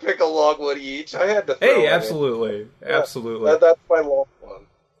guys got to pick a long one each. I had to. Hey, absolutely, absolutely. That's my long one.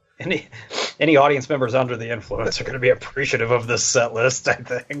 Any audience members under the influence are going to be appreciative of this set list, I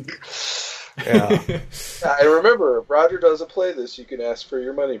think. Yeah. And remember, if Roger doesn't play this, you can ask for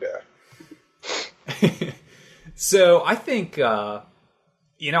your money back. So I think, for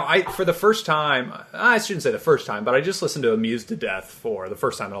the first time, I shouldn't say the first time, but I just listened to Amused to Death for the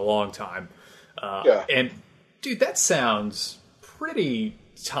first time in a long time. And, dude, that sounds pretty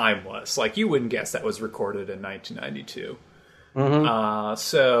timeless. Like, you wouldn't guess that was recorded in 1992. Mm-hmm.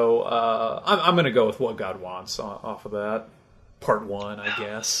 I'm going to go with What God Wants off of that. Part 1, I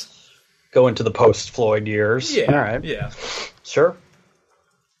guess. Go into the post-Floyd years. Yeah. All right. Yeah. Sure.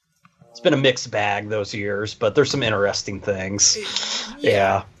 It's been a mixed bag those years, but there's some interesting things.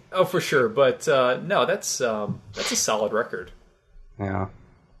 Yeah. Oh, for sure. But no, that's a solid record. Yeah.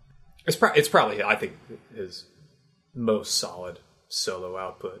 It's probably, I think, his most solid solo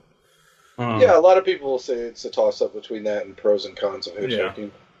output. Yeah, a lot of people will say it's a toss-up between that and Pros and Cons of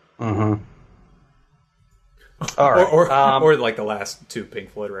Hitchhiking. Yeah. Mm-hmm. All right. Or like the last 2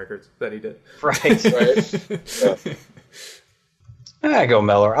 Pink Floyd records that he did. Right. Right. Yeah. I go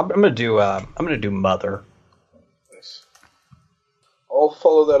Mellor. I'm gonna do Mother. Nice. I'll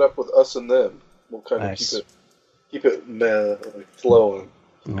follow that up with Us and Them. We'll kind of keep it flowing.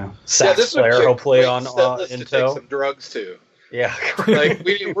 Yeah. Sax player hopefully on to take some drugs too. Yeah. Like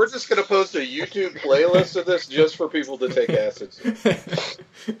we're just gonna post a YouTube playlist of this just for people to take acid.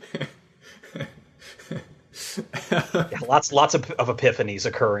 Yeah, lots of epiphanies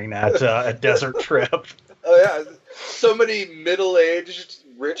occurring at Desert Trip. Oh yeah, so many middle-aged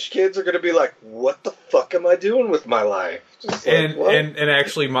rich kids are going to be like, "What the fuck am I doing with my life?" And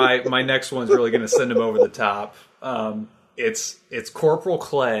actually, my next one's really going to send him over the top. It's Corporal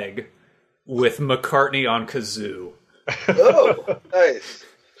Clegg with McCartney on kazoo. Oh, nice.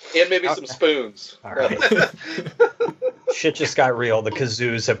 And maybe some spoons. All right. Shit just got real. The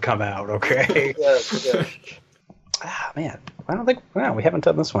kazoos have come out. Okay. Yeah. Ah, man, I don't think we haven't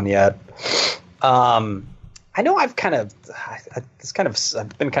done this one yet. I know I've been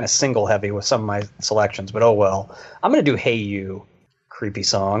kind of single heavy with some of my selections, but oh well. I'm gonna do "Hey You," creepy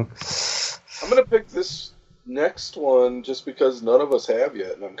song. I'm gonna pick this next one just because none of us have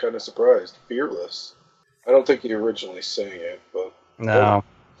yet, and I'm kind of surprised. "Fearless." I don't think he originally sang it, but no.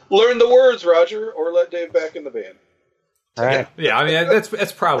 Learn the words, Roger, or let Dave back in the band. All right. Yeah. I mean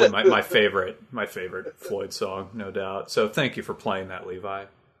that's probably my favorite Floyd song, no doubt. So thank you for playing that, Levi.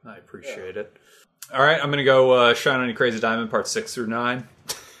 I appreciate it. All right, I'm going to go Shine On You Crazy Diamond, parts 6 through 9.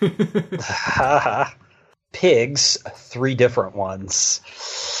 Pigs, 3 different ones.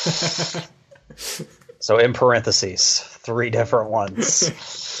 So in parentheses, 3 different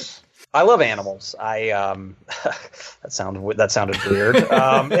ones. I love animals. That sounded weird.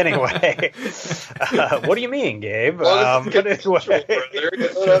 Anyway, what do you mean, Gabe? What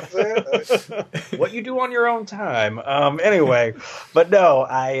you do on your own time. Anyway, but no,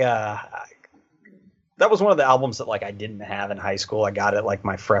 that was one of the albums that like I didn't have in high school. I got it like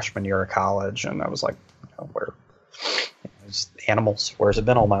my freshman year of college, and I was like, animals. Where's it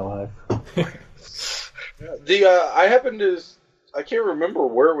been all my life? I can't remember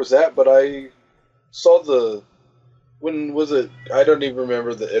where it was at, but I saw when was it? I don't even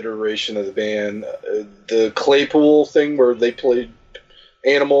remember the iteration of the band. The Claypool thing where they played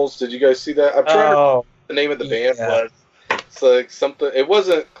animals. Did you guys see that? I'm trying to remember what the name of the band was. It's like something. It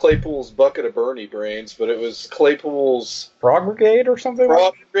wasn't Claypool's Bucket of Bernie Brains, but it was Claypool's Frog Brigade or something.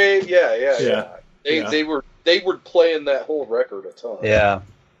 Frog Brigade, yeah. They were playing that whole record a ton. Yeah. I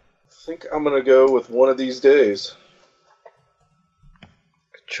think I'm gonna go with One of These Days.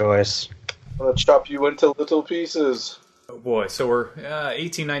 Good choice. I'm gonna chop you into little pieces. Oh boy, so we're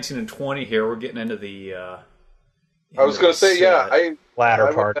 18, 19, and 20 here. We're getting into the. I was gonna say,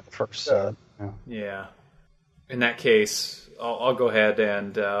 latter part of the first set. Yeah. In that case, I'll go ahead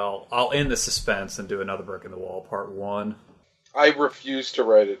and I'll end the suspense and do Another Brick in the Wall, part 1. I refuse to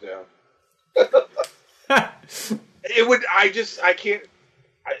write it down. I can't.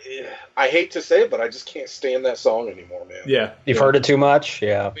 I hate to say it, but I just can't stand that song anymore, man. Yeah. You've heard it too much?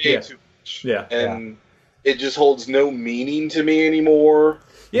 Yeah. Too much. Yeah. And it just holds no meaning to me anymore.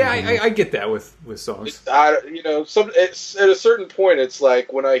 Yeah, I get that with songs. At a certain point, it's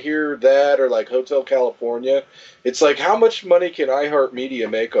like when I hear that or like Hotel California, it's like, how much money can iHeartMedia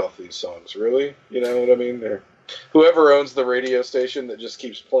make off these songs? Really? You know what I mean? Whoever owns the radio station that just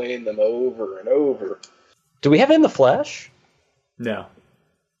keeps playing them over and over. Do we have In the Flesh? No.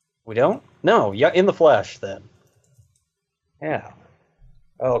 We don't? No, yeah, In the Flesh then. Yeah.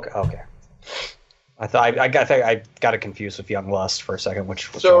 Okay. I thought I got it confused with Young Lust for a second,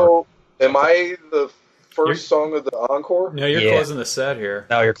 which was so. Am I the first song of the encore? No, you're closing the set here.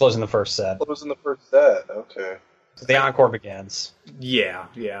 No, you're closing the first set. Closing the first set. Okay. So the encore begins. Yeah.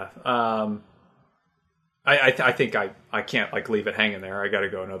 I think I can't like leave it hanging there. I got to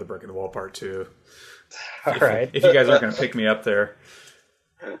go another Brick in the Wall part 2. All right. If you guys aren't going to pick me up there.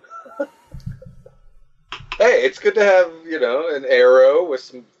 Hey, it's good to have, an arrow with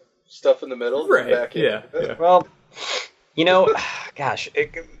some stuff in the middle. Right. Back in. Yeah. Well, gosh,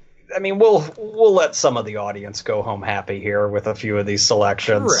 we'll let some of the audience go home happy here with a few of these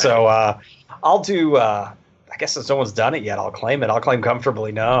selections. Right. So I'll do. I guess since no one's done it yet, I'll claim it. I'll claim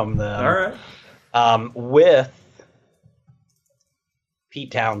Comfortably Numb. Then. All right. With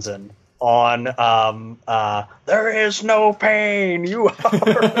Pete Townsend on There Is No Pain, You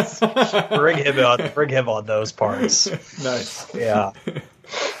Are. bring him on those parts. Nice. Yeah.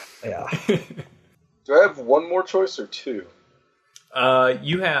 Do I have one more choice or two?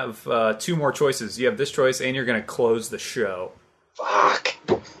 You have 2 more choices. You have this choice, and you're going to close the show. Fuck.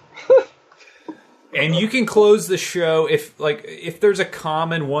 And you can close the show if there's a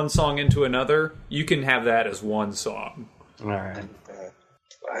common one song into another, you can have that as one song. All right.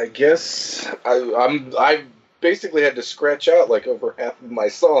 I guess I basically had to scratch out like over half of my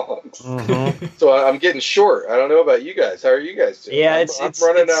songs, so I'm getting short. I don't know about you guys. How are you guys doing? Yeah, I'm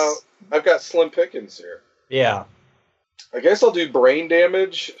running out. I've got slim pickings here. Yeah. I guess I'll do Brain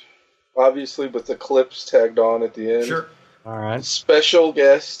Damage, obviously with the clips tagged on at the end. Sure. All right. Special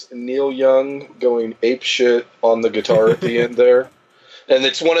guest Neil Young going apeshit on the guitar at the end there. And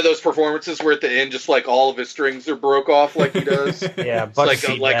it's one of those performances where at the end, just like all of his strings are broke off like he does. Yeah, it's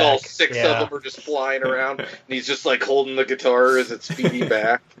like all 6 of them are just flying around, and he's just like holding the guitar as it's feeding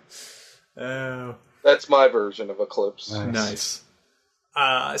back. Oh, that's my version of Eclipse. Nice.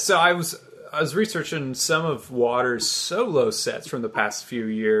 So I was researching some of Waters' solo sets from the past few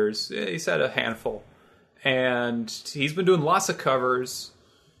years. He's had a handful, and he's been doing lots of covers.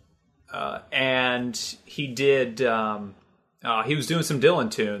 And he did. He was doing some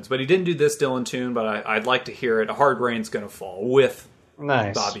Dylan tunes, but he didn't do this Dylan tune, but I'd like to hear it. A Hard Rain's Gonna Fall with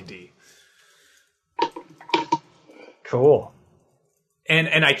Bobby D. Cool.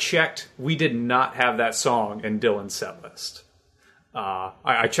 And I checked, we did not have that song in Dylan's set list.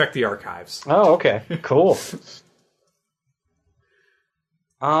 I checked the archives. Oh, okay. Cool.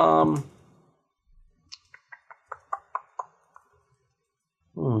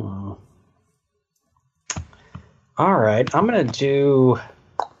 All right, I'm going to do...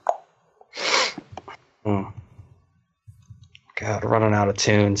 God, running out of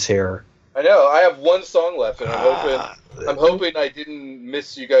tunes here. I know. I have one song left, and I'm hoping I didn't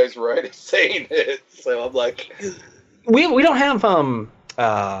miss you guys right at saying it. So I'm like... We don't have, Welcome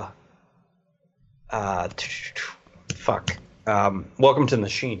to the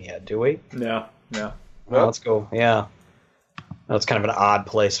Machine yet, do we? No. Well, let's go, yeah. That's kind of an odd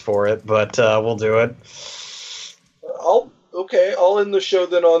place for it, but we'll do it. I'll end the show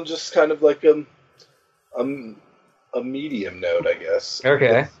then on just kind of like a medium note, I guess.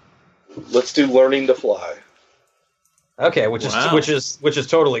 Okay. Let's do Learning to Fly. Okay, which is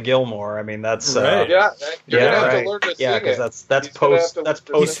totally Gilmore. I mean, that's right. You're gonna have to learn to sing it. Because that's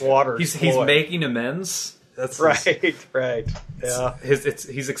post Waters. He's making amends. That's right. Yeah.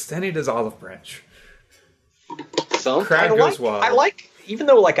 He's extending his olive branch. Crowd goes wild. I like, even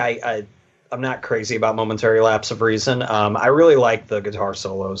though like I'm not crazy about Momentary Lapse of Reason. I really like the guitar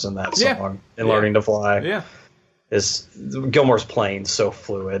solos in that song in Learning to Fly. Yeah. Gilmore's playing so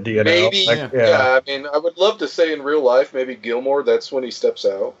fluid, Maybe, I mean, I would love to say in real life, maybe Gilmore, that's when he steps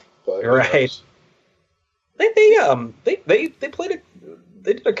out. But right. They played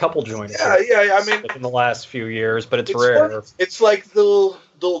they did a couple joints. Yeah, I mean, in the last few years, but it's rare. Funny. It's like they'll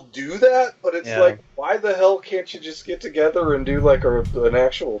do that, but it's like, why the hell can't you just get together and do like an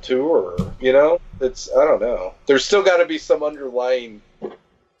actual tour? It's, I don't know. There's still got to be some underlying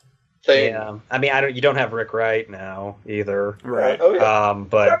thing. Yeah, I mean, you don't have Rick Wright now either, right? Oh, yeah.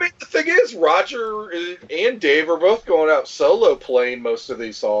 But I mean, the thing is, Roger and Dave are both going out solo playing most of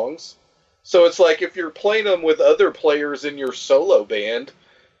these songs. So it's like if you're playing them with other players in your solo band,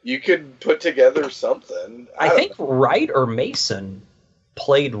 you could put together something. I think Wright or Mason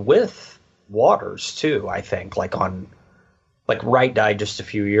played with Waters too. I think Wright died just a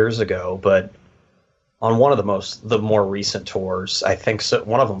few years ago, but on one of the more recent tours, I think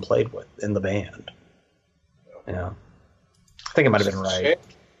one of them played in the band. Yeah, I think it might have been Wright.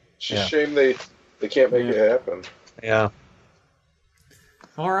 It's a shame they can't make it happen. Yeah.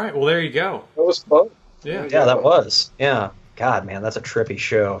 All right. Well, there you go. That was fun. Yeah, that was. Yeah. God, man, that's a trippy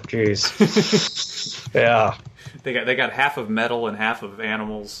show. Jeez. Yeah. They got half of metal and half of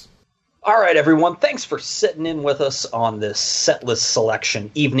animals. All right, everyone. Thanks for sitting in with us on this set list selection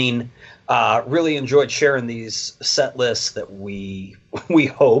evening. Really enjoyed sharing these set lists that we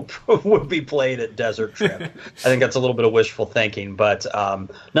hope would be played at Desert Trip. I think that's a little bit of wishful thinking, but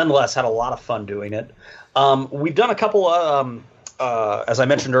nonetheless, had a lot of fun doing it. We've done a couple of, as I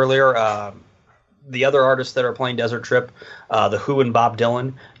mentioned earlier, the other artists that are playing Desert Trip, The Who and Bob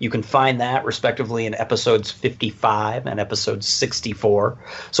Dylan. You can find that respectively in episodes 55 and episode 64.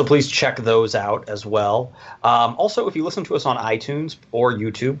 So please check those out as well. Also, if you listen to us on iTunes or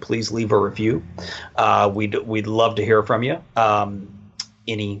YouTube, please leave a review. We'd love to hear from you.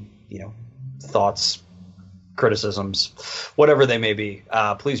 Any thoughts, criticisms, whatever they may be,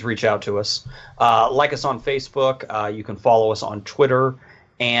 please reach out to us. Like us on Facebook. You can follow us on Twitter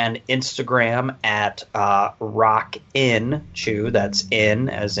and Instagram at Rock In Chew. That's in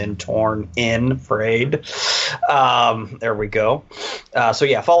as in torn in frayed. There we go. So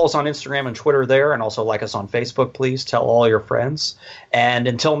yeah, follow us on Instagram and Twitter there, and also like us on Facebook. Please tell all your friends. And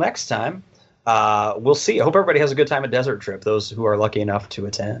until next time, we'll see. I hope everybody has a good time at Desert Trip, those who are lucky enough to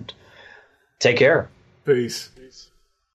attend. Take care. Peace.